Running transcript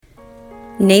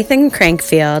Nathan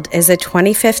Crankfield is a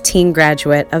 2015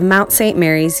 graduate of Mount St.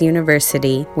 Mary's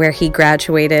University, where he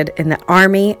graduated in the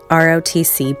Army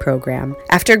ROTC program.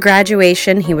 After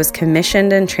graduation, he was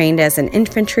commissioned and trained as an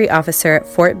infantry officer at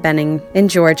Fort Benning in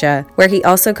Georgia, where he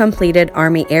also completed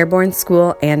Army Airborne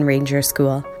School and Ranger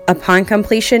School. Upon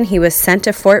completion, he was sent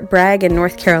to Fort Bragg in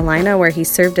North Carolina, where he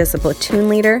served as a platoon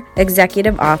leader,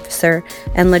 executive officer,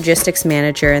 and logistics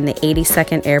manager in the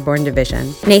 82nd Airborne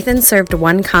Division. Nathan served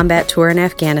one combat tour in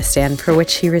Afghanistan, for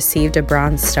which he received a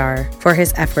Bronze Star for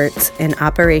his efforts in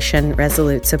Operation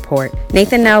Resolute Support.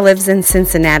 Nathan now lives in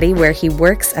Cincinnati, where he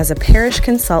works as a parish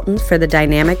consultant for the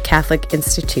Dynamic Catholic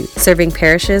Institute, serving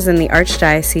parishes in the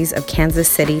Archdiocese of Kansas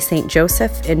City, St.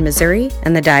 Joseph in Missouri,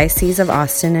 and the Diocese of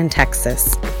Austin in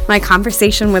Texas. My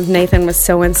conversation with Nathan was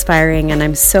so inspiring, and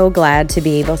I'm so glad to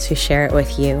be able to share it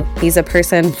with you. He's a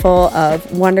person full of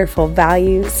wonderful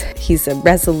values. He's a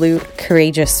resolute,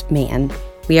 courageous man.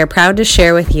 We are proud to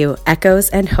share with you Echoes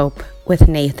and Hope with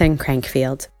Nathan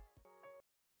Crankfield.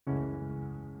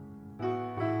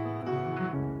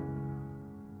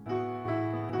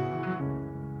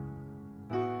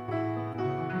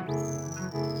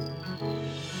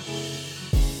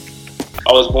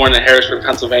 I was born in Harrisburg,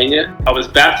 Pennsylvania. I was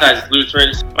baptized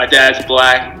Lutheran. My dad's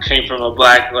black, came from a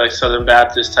black, Southern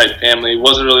Baptist type family.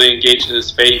 Wasn't really engaged in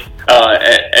his faith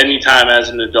at any time as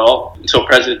an adult until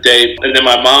present day. And then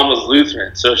my mom was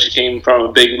Lutheran, so she came from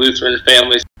a big Lutheran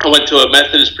family. I went to a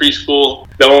Methodist preschool.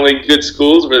 The only good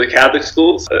schools were the Catholic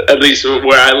schools, at least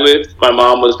where I lived. My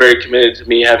mom was very committed to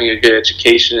me having a good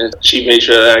education, and she made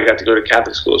sure that I got to go to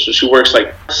Catholic school. So she works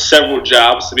several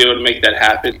jobs to be able to make that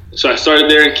happen. So I started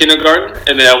there in kindergarten,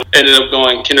 and then I ended up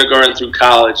going kindergarten through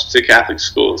college to Catholic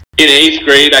schools. In 8th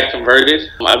grade, I converted.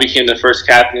 I became the first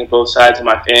Catholic on both sides of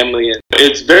my family, and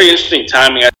it's very interesting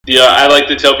timing. I like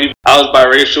to tell people I was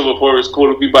biracial before it was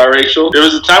cool to be biracial. There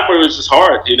was a time where it was just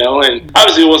hard, and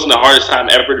obviously it wasn't the hardest time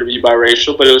ever to be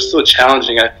biracial, but it was still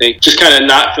challenging, I think. Just kind of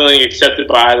not feeling accepted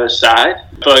by either side.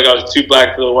 I felt like I was too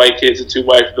black for the white kids and too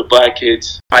white for the black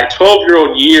kids. My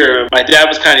 12-year-old year, my dad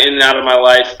was kind of in and out of my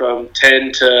life from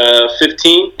 10 to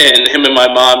 15, and him and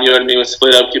my mom, would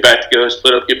split up, get back together,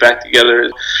 split up, get back together.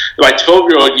 My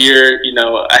 12-year-old year,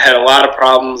 I had a lot of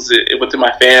problems within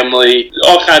my family,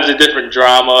 all kinds of different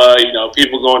drama,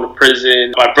 people going to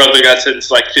prison. My brother got sentenced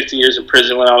to 15 years in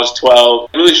prison when I was 12.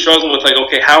 Really struggling with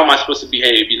okay, how am I supposed to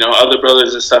behave? Other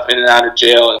brothers and stuff in and out of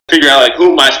jail, and figuring out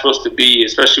who am I supposed to be,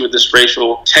 especially with this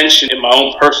racial tension in my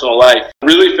own personal life. I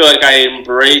really feel like I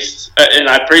embraced, and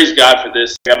I praise God for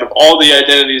this, out of all the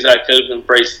identities I could have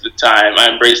embraced at the time, I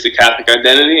embraced the Catholic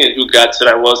identity and who God said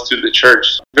I was through the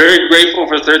church. Very grateful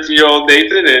for 13-year-old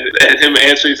Nathan and him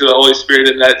answering to the Holy Spirit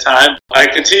in that time. I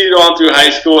continued on through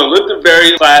high school and lived a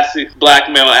very classic black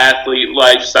male athlete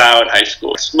lifestyle in high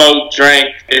school. Smoked, drank,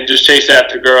 and just chased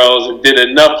after girls, and did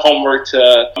enough homework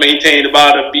to maintain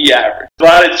about a B average. A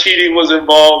lot of cheating was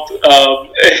involved.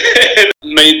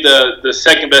 Made the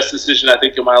second best decision I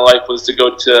think in my life was to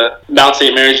go to Mount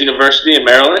St. Mary's University in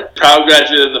Maryland. Proud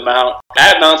graduate of the Mount.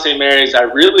 At Mount St. Mary's, I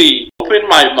really opened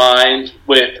my mind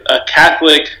with a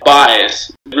Catholic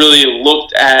bias. Really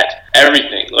looked at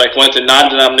everything. Went to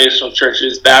non-denominational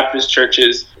churches, Baptist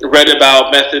churches, read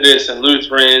about Methodists and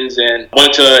Lutherans, and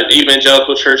went to an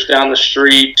evangelical church down the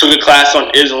street, took a class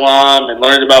on Islam and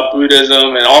learned about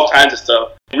Buddhism and all kinds of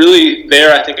stuff. Really,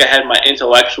 there I think I had my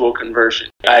intellectual conversion.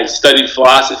 I studied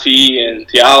philosophy and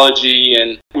theology,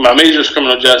 and my major was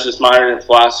criminal justice, minored in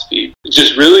philosophy.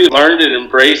 Just really learned and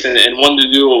embraced and wanted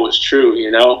to do what was true,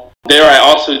 There I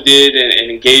also did and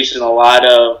engaged in a lot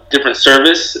of different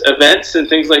service events and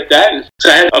things like that. And so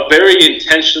I had a very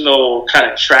intentional kind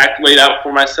of track laid out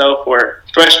for myself, where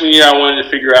freshman year I wanted to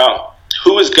figure out,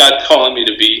 who is God calling me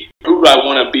to be? Who do I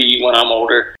want to be when I'm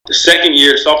older? The second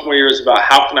year, sophomore year, is about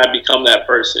how can I become that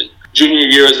person? Junior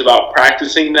year is about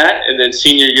practicing that, and then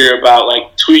senior year about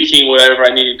tweaking whatever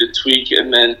I needed to tweak,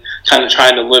 and then kind of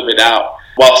trying to live it out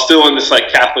while still in this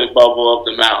Catholic bubble of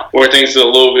the Mount, where things are a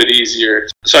little bit easier.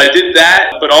 So I did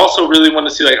that, but also really wanted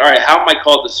to see all right, how am I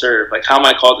called to serve? How am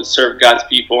I called to serve God's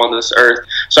people on this earth?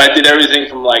 So I did everything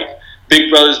from Big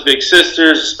Brothers Big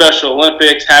Sisters, Special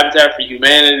Olympics, Habitat for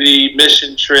Humanity,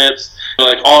 mission trips,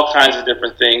 all kinds of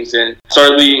different things, and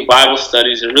started leading Bible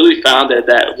studies, and really found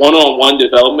that one-on-one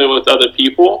development with other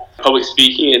people, public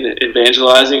speaking and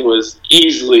evangelizing, was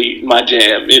easily my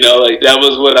jam. That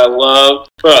was what I loved,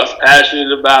 what I was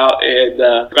passionate about, and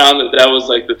found that was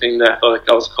the thing that I felt like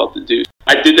I was called to do.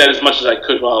 I did that as much as I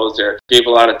could while I was there. Gave a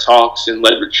lot of talks and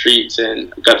led retreats,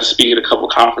 and got to speak at a couple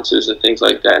conferences and things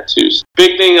like that too. So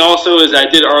big thing also is I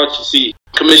did ROTC.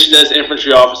 commissioned as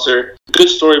infantry officer. Good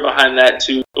story behind that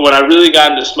too. When I really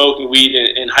got into smoking weed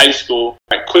in high school,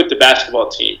 I quit the basketball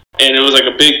team. And it was like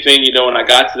a big thing, when I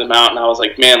got to the mountain, I was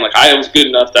like, man, like I was good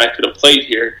enough that I could have played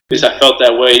here. At least I felt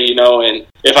that way, and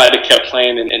if I had kept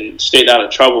playing and stayed out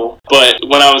of trouble. But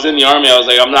when I was in the Army, I was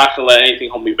like, I'm not going to let anything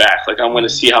hold me back. Like, I'm going to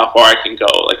see how far I can go.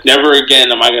 Like, never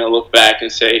again am I going to look back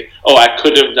and say, oh, I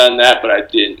could have done that, but I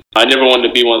didn't. I never wanted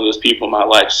to be one of those people in my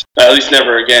life. At least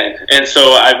never again. And so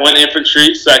I went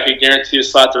infantry so I could guarantee a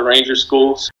slot to Ranger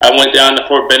schools. I went down to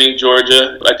Fort Benning,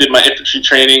 Georgia. I did my infantry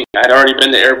training. I'd already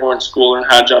been to airborne school, learned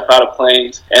how to jump out of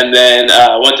planes, and then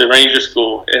went to Ranger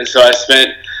school. And so I spent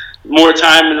more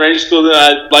time in Ranger school than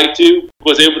I'd like to.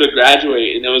 Was able to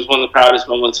graduate, and it was one of the proudest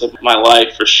moments of my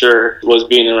life for sure, was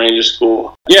being in Ranger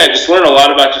school. Yeah, just learn a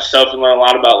lot about yourself and learn a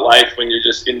lot about life when you're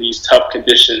just in these tough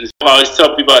conditions. I always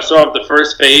tell people, I started off the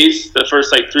first phase, the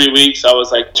first 3 weeks, I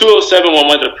was 207 when I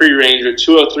went to pre-Ranger,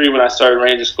 203 when I started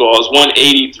Ranger school. I was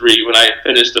 183 when I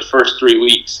finished the first 3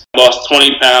 weeks. I lost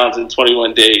 20 pounds in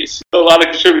 21 days. So a lot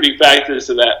of contributing factors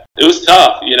to that. It was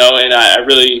tough, and I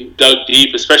really dug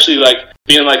deep, especially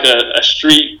being a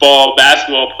street ball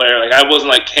basketball player. I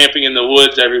wasn't camping in the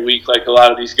woods every week like a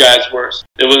lot of these guys were.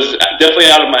 It was definitely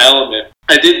out of my element.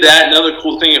 I did that. Another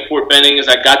cool thing at Fort Benning is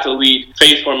I got to lead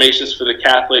faith formations for the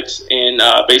Catholics in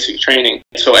basic training.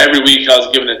 So every week I was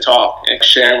giving a talk and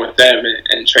sharing with them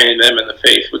and training them in the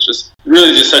faith, which was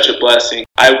really just such a blessing.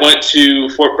 I went to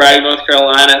Fort Bragg, North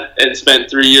Carolina, and spent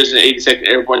 3 years in the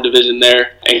 82nd Airborne Division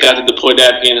there, and got to deploy to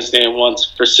Afghanistan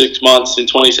once for 6 months in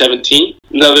 2017.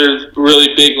 Another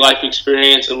really big life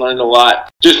experience, and learned a lot.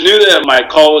 Just knew that my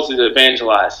call was to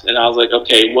evangelize, and I was like,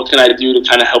 okay, what can I do to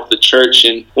kind of help the church,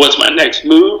 and what's my next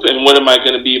move, and what am I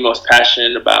going to be most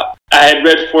passionate about? I had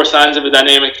read 4 Signs of a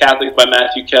Dynamic Catholic by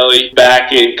Matthew Kelly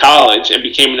back in college and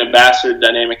became an ambassador to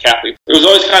Dynamic Catholic. It was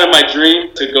always kind of my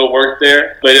dream to go work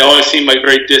there, but it always seemed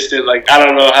very distant. I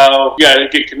don't know how you got to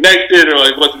get connected or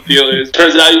what the deal is.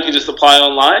 Turns out you can just apply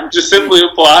online. Just simply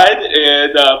applied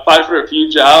and applied for a few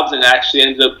jobs, and actually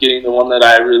ended up getting the one that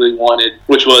I really wanted,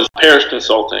 which was parish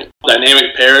consulting.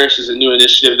 Dynamic Parish is a new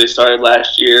initiative they started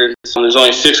last year. So there's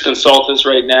only 6 consultants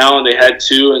right now, and they had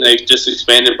 2, and they just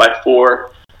expanded by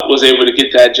 4. Was able to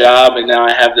get that job, and now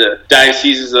I have the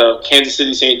dioceses of Kansas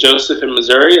City, St. Joseph in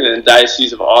Missouri, and then the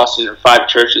diocese of Austin. There are 5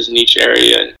 churches in each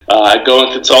area, and I go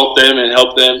and consult them and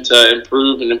help them to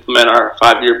improve and implement our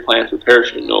 5-year plan for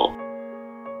parish renewal.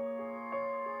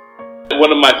 One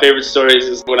of my favorite stories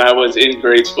is when I was in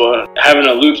grade school, having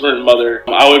a Lutheran mother.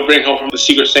 I would bring home from the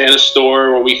Secret Santa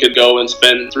store where we could go and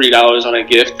spend $3 on a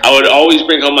gift. I would always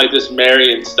bring home this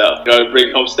Mary and stuff. I would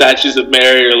bring home statues of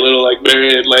Mary or little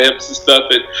Marian lamps and stuff.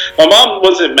 And my mom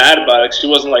wasn't mad about it. She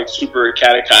wasn't super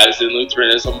catechized in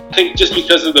Lutheranism. I think just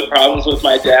because of the problems with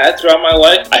my dad throughout my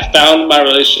life, I found my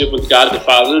relationship with God the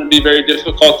Father to be very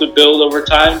difficult to build over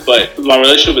time. But my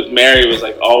relationship with Mary was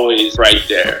always right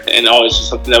there, and always just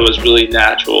something that was really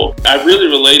natural. I really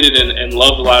related and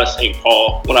loved a lot of St.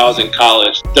 Paul when I was in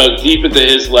college. Dug deep into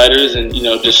his letters and,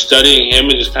 just studying him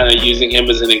and just kind of using him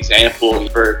as an example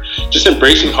for just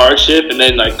embracing hardship. And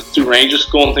then through Ranger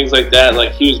school and things like that,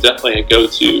 he was definitely a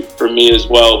go-to for me as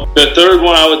well. The third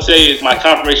one I would say is my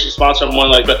confirmation sponsor. I'm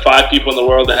one of the 5 people in the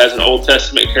world that has an Old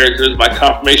Testament character as my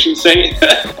confirmation saint.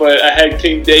 But I had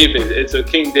King David, and so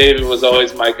King David was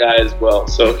always my guy as well.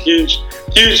 So huge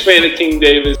fan of King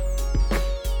David.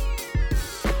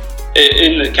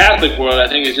 In the Catholic world, I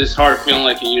think it's just hard feeling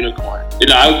like a unicorn.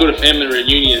 I would go to family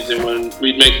reunions, and when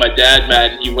we'd make my dad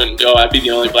mad and he wouldn't go, I'd be the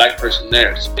only black person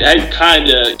there. So I kind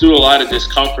of, through a lot of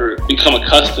discomfort, become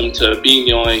accustomed to being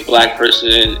the only black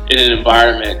person in an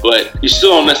environment, but you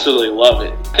still don't necessarily love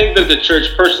it. I think that the church,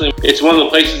 personally, it's one of the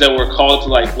places that we're called to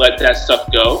let that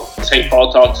stuff go. St.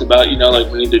 Paul talks about,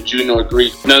 we're neither Jew nor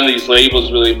Greek. None of these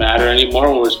labels really matter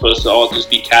anymore. We're supposed to all just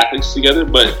be Catholics together,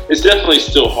 but it's definitely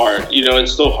still hard.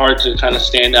 It's still hard to kind of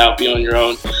stand out, be on your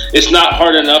own. It's not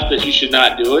hard enough that you should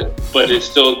not do it, but it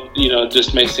still,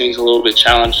 just makes things a little bit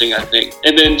challenging, I think.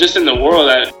 And then just in the world,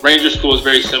 Ranger school is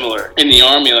very similar. In the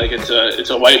Army, it's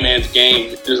a white man's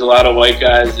game. There's a lot of white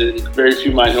guys and very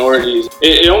few minorities.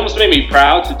 It almost made me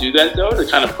proud to do that, though, to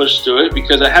kind of push through it,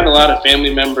 because I had a lot of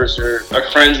family members or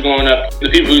friends growing up, the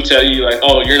people who tell you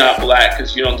oh, you're not black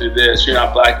because you don't do this, you're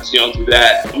not black because you don't do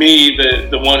that. Me,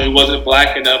 the one who wasn't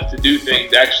black enough to do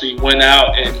things, actually went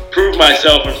out and proved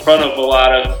myself in front of a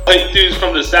lot of white dudes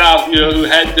from the South, who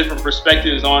had different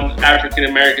perspectives on African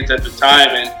Americans at the time,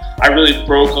 and I really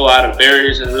broke a lot of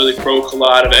barriers and really broke a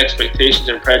lot of expectations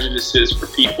and prejudices for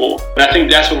people. And I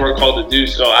think that's what we're called to do.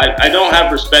 So I don't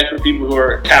have respect for people who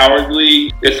are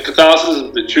cowardly. If Catholicism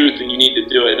is the truth, then you need to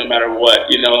do it no matter what.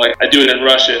 Like I do it in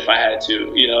Russia if I had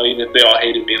to, even if they all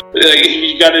hated me. Like,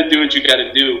 you got to do what you got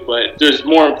to do. But there's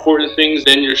more important things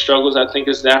than your struggles, I think,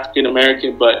 as an African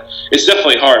American. But it's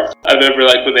definitely hard. I remember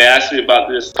when they asked me about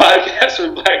this podcast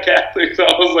for Black Catholics, I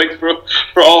was like,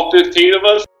 for all 15 of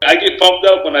us, I get pumped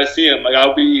up when I see them. Like,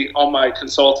 I'll be on my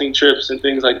consulting trips and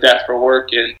things like that for work.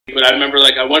 But I remember,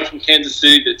 I went from Kansas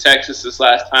City to Texas this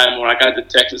last time. When I got to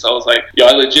Texas, I was like,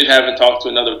 I legit haven't talked to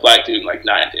another Black dude in 9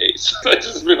 days. I've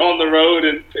just been on the road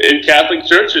and in Catholic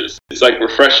churches. It's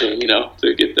refreshing,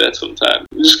 to get that sometimes.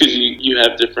 Just because you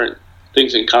have different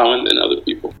things in common than other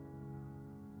people.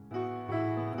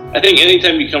 I think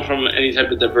anytime you come from any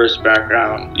type of diverse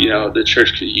background, the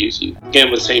church could use you. Again,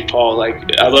 with St. Paul,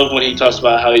 I love when he talks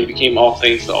about how he became all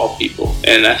things to all people.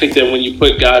 And I think that when you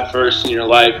put God first in your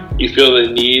life, you feel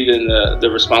the need and the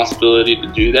responsibility to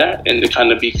do that and to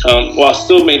kind of become, while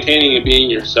still maintaining and being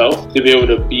yourself, to be able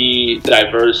to be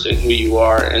diverse in who you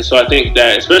are. And so I think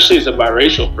that, especially as a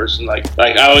biracial person, like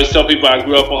I always tell people I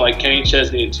grew up on Kenny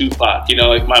Chesney and Tupac.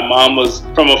 My mom was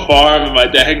from a farm and my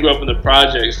dad grew up in the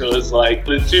projects. So it's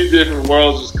the two different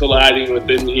worlds just colliding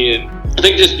within me, and I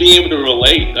think just being able to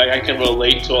relate, I can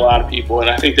relate to a lot of people, and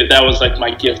I think that was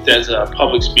my gift as a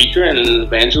public speaker and an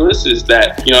evangelist, is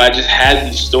that I just had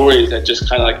these stories that just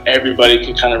kind of everybody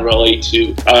can kind of relate to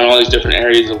in all these different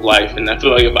areas of life. And I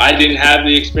feel like if I didn't have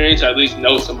the experience, I at least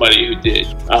know somebody who did.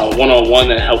 One-on-one,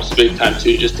 that helps big time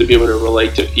too, just to be able to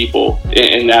relate to people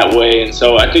in that way. And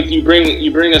so I think you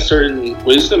bring a certain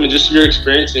wisdom and just your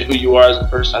experience and who you are as a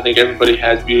person. I think everybody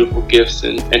has beautiful gifts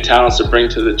and talents to bring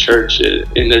to the church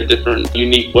in their different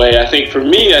unique way. I think for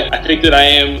me, I think that I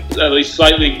am at least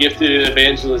slightly gifted in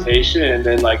evangelization, and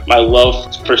then my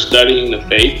love for studying the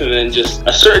faith, and then just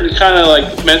a certain kind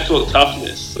of mental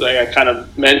toughness, I kind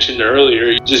of mentioned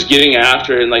earlier, just getting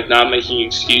after it and not making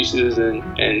excuses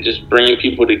and just bringing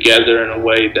people together in a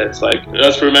way that's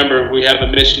let's remember we have a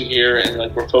mission here,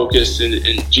 and we're focused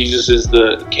and Jesus is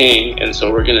the king, and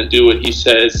so we're gonna do what he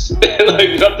says.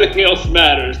 Nothing else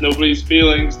matters. Nobody's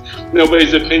feelings,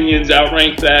 nobody's opinions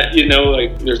outrank that.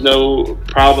 There's no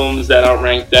problems that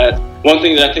outrank that. One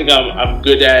thing that I think I'm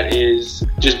good at is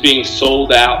just being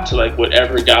sold out to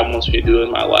whatever God wants me to do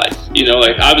in my life.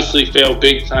 Obviously fail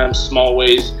big time, small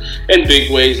ways and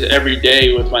big ways every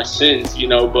day with my sins,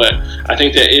 but I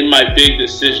think that in my big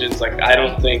decisions, I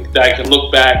don't think that I can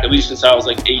look back, at least since I was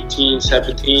 18,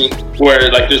 17, where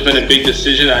there's been a big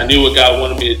decision, I knew what God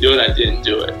wanted me to do and I didn't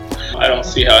do it. I don't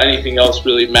see how anything else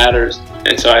really matters.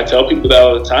 And so I tell people that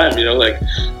all the time,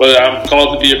 whether I'm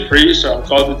called to be a priest or I'm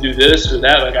called to do this or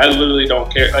that, I literally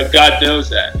don't care. God knows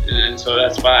that. And so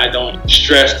that's why I don't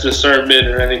stress discernment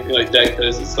or anything like that,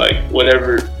 because it's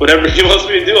whatever he wants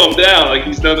me to do, I'm down.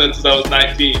 He's known that since I was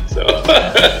 19. So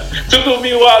it took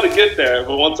me a while to get there,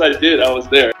 but once I did, I was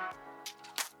there.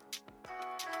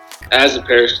 As a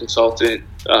parish consultant,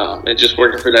 and just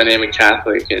working for Dynamic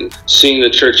Catholic and seeing the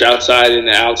church outside in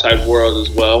the outside world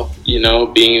as well,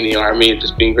 being in the army and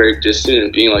just being very distant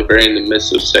and being very in the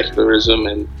midst of secularism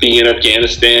and being in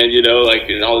Afghanistan,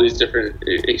 in all these different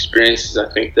experiences. I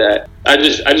think that I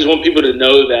just want people to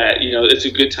know that, it's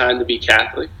a good time to be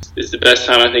Catholic. It's the best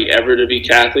time, I think, ever to be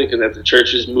Catholic, and that the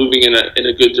church is moving in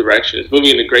a good direction. It's moving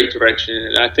in a great direction.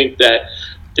 And I think that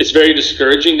it's very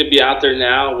discouraging to be out there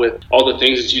now with all the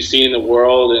things that you see in the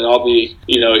world and all the,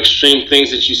 extreme things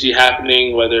that you see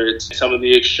happening, whether it's some of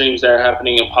the extremes that are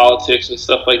happening in politics and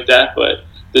stuff like that. But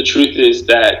the truth is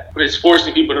that it's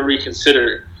forcing people to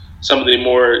reconsider some of the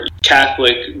more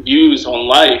Catholic views on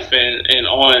life and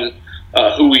on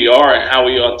who we are and how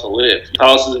we ought to live.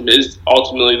 Catholicism is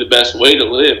ultimately the best way to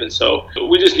live, and so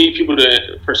we just need people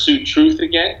to pursue truth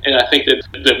again. And I think that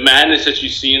the madness that you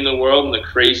see in the world and the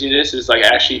craziness is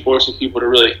actually forcing people to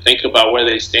really think about where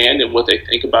they stand and what they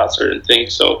think about certain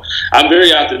things. So I'm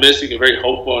very optimistic and very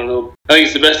hopeful, and I think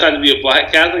it's the best time to be a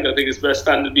Black Catholic. I think it's the best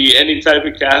time to be any type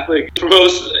of Catholic. For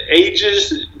most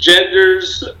ages,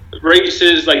 genders,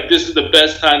 races, this is the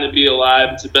best time to be alive.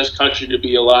 It's the best country to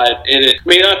be alive. And it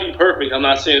may not be perfect. I'm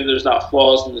not saying there's not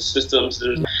flaws in the systems,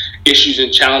 there's issues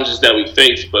and challenges that we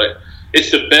face, but it's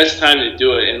the best time to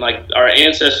do it. And our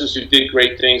ancestors who did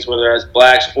great things, whether as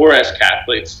Blacks or as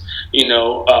Catholics,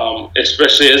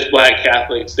 especially as Black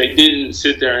Catholics, they didn't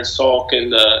sit there and sulk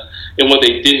in what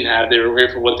they didn't have. They were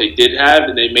grateful for what they did have,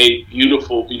 and they made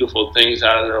beautiful, beautiful things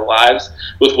out of their lives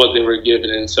with what they were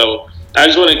given. And so I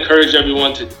just want to encourage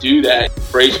everyone to do that.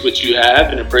 Embrace what you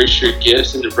have and embrace your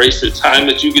gifts and embrace the time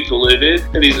that you get to live in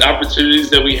and these opportunities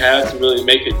that we have to really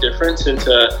make a difference and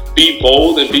to be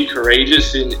bold and be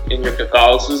courageous in your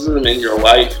Catholicism, in your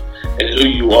life, and who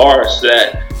you are, so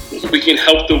that we can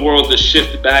help the world to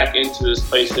shift back into this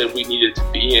place that we needed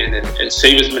to be in and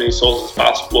save as many souls as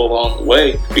possible along the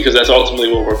way, because that's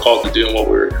ultimately what we're called to do and what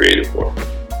we were created for.